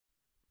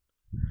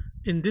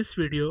In this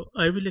video,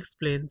 I will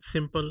explain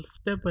simple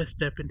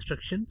step-by-step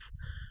instructions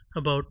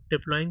about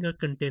deploying a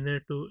container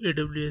to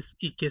AWS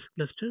EKS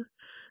cluster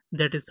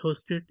that is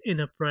hosted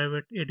in a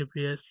private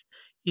AWS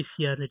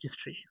ECR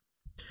registry.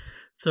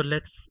 So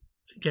let's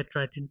get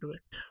right into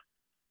it.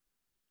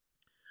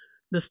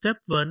 The step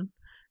one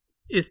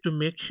is to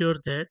make sure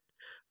that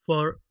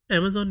for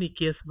Amazon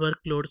EKS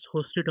workloads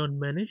hosted on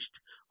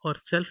managed or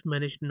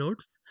self-managed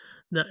nodes,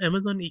 the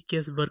Amazon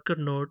EKS worker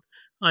node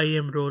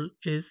IAM role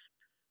is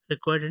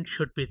required and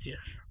should be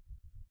there.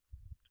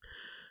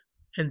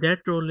 And that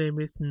role name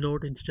is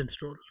node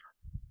instance role.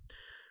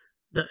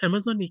 The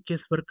Amazon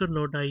EKS worker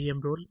node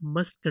IAM role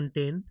must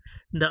contain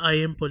the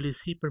IAM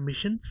policy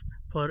permissions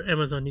for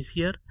Amazon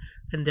ECR,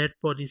 and that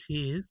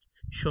policy is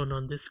shown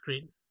on the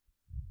screen.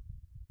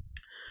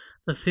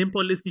 The same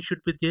policy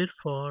should be there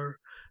for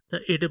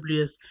the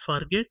AWS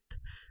Fargate.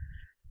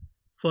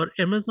 For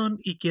Amazon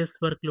EKS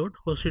workload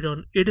hosted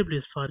on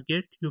AWS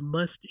Fargate, you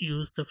must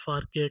use the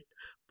Fargate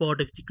pod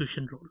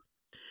execution role.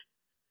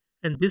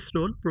 And this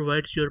role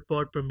provides your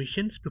pod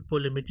permissions to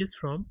pull images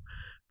from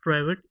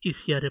private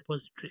ECR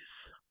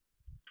repositories.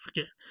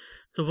 Okay,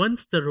 so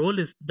once the role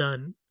is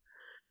done,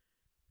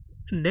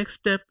 next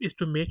step is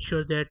to make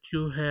sure that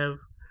you have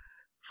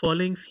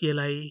following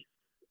CLI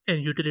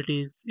and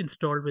utilities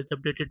installed with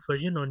updated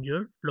version on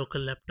your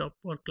local laptop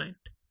or client.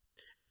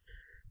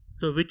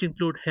 So which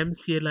include Helm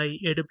CLI,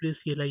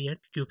 AWS CLI, and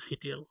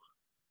kubectl.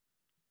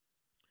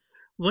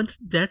 Once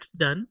that's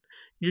done,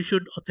 you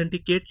should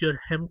authenticate your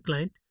Helm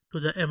client to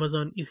the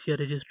Amazon ECR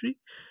registry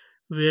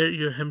where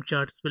your Helm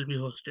charts will be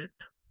hosted.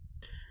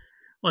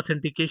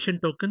 Authentication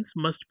tokens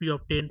must be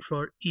obtained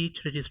for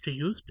each registry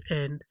used,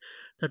 and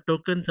the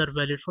tokens are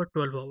valid for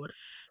 12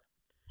 hours.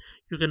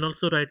 You can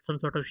also write some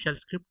sort of shell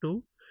script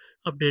to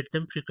update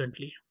them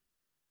frequently.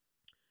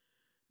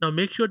 Now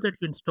make sure that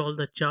you install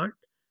the chart.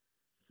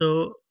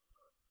 So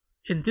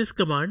in this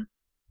command,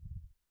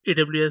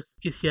 AWS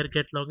ECR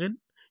get login,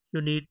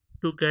 you need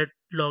to get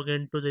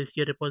login to the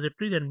ECR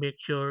repository, then make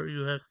sure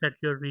you have set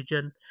your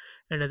region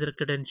and other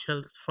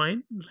credentials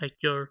fine, like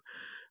your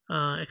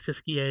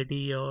access key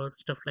ID or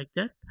stuff like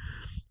that.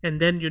 And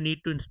then you need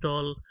to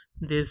install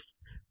this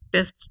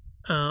test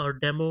or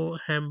demo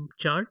Helm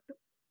chart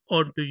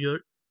onto your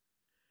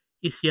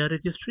ECR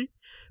registry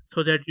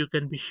so that you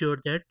can be sure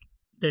that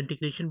the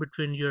integration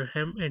between your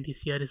Helm and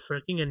ECR is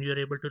working and you're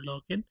able to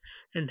log in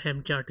and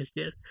Helm chart is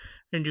there.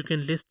 And you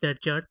can list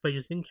that chart by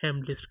using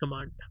Helm list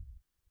command.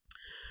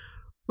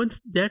 Once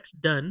that's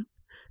done,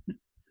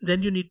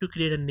 then you need to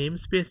create a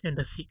namespace and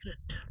a secret.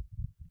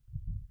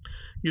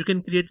 You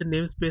can create the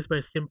namespace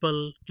by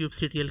simple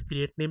kubectl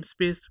create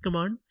namespace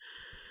command.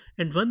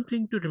 And one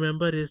thing to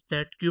remember is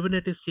that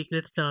Kubernetes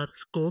secrets are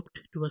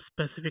scoped to a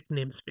specific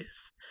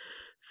namespace.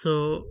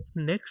 So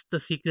next, the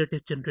secret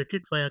is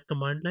generated via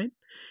command line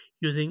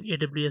using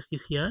AWS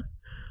ECR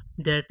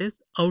that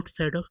is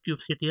outside of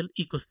kubectl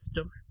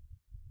ecosystem,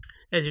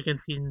 as you can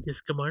see in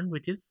this command,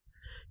 which is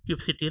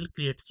kubectl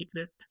create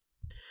secret.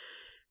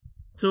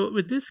 So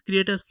with this,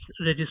 create a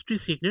registry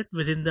secret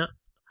within the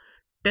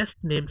test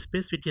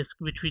namespace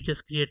which we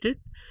just created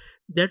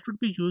that would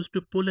be used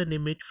to pull an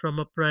image from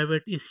a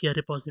private ECR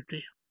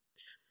repository.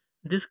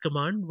 This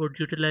command would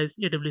utilize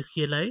AWS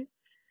CLI,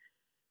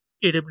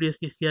 AWS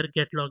ECR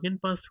get login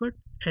password,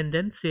 and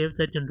then save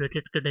the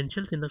generated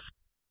credentials in a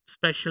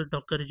special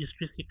Docker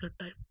registry secret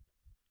type.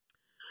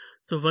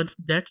 So once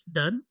that's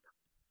done,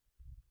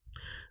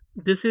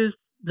 this is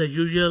the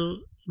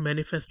usual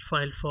manifest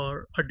file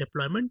for a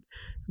deployment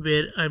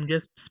where I'm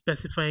just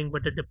specifying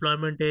what the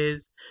deployment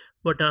is,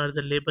 what are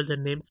the labels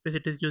and namespace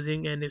it is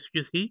using, and if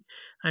you see,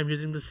 I'm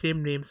using the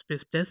same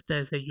namespace test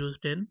as I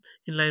used in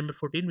line number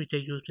 14, which I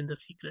used in the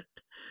secret.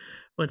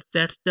 Once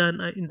that's done,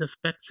 in the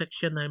spec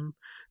section, I'm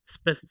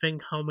specifying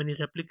how many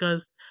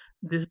replicas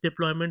this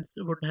deployment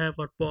would have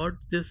or pod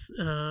this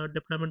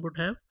deployment would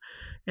have,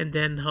 and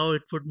then how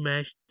it would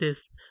match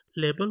this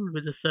label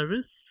with the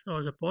service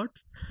or the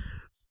pods.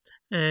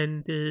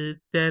 And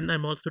then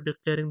I'm also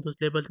declaring those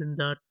labels in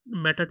the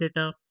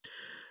metadata.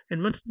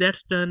 And once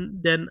that's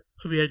done, then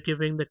we are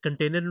giving the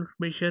container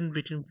information,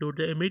 which include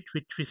the image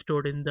which we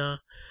stored in the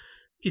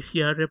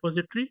ECR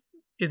repository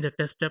in the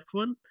test step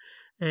one.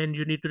 And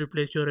you need to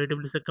replace your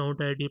AWS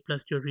account ID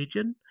plus your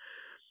region,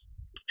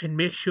 and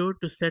make sure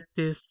to set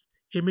this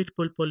image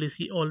pull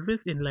policy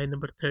always in line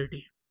number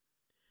 30.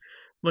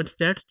 Once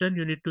that's done,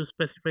 you need to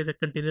specify the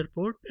container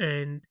port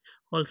and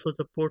also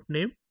the port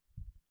name.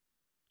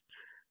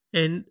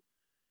 And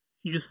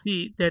you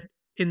see that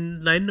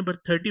in line number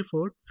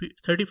 34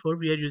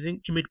 we are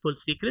using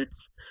imagePullSecrets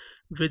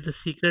with the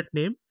secret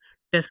name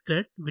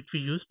testcred, which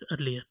we used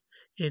earlier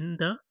in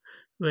the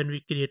when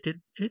we created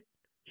it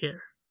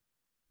here.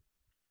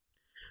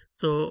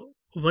 So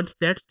once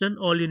that's done,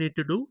 all you need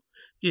to do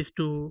is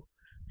to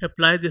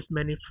apply this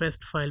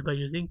manifest file by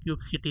using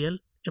kubectl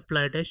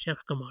apply-f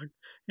command,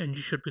 and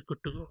you should be good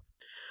to go.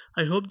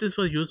 I hope this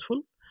was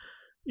useful.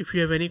 If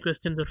you have any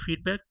questions or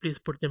feedback, please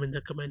put them in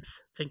the comments.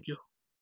 Thank you.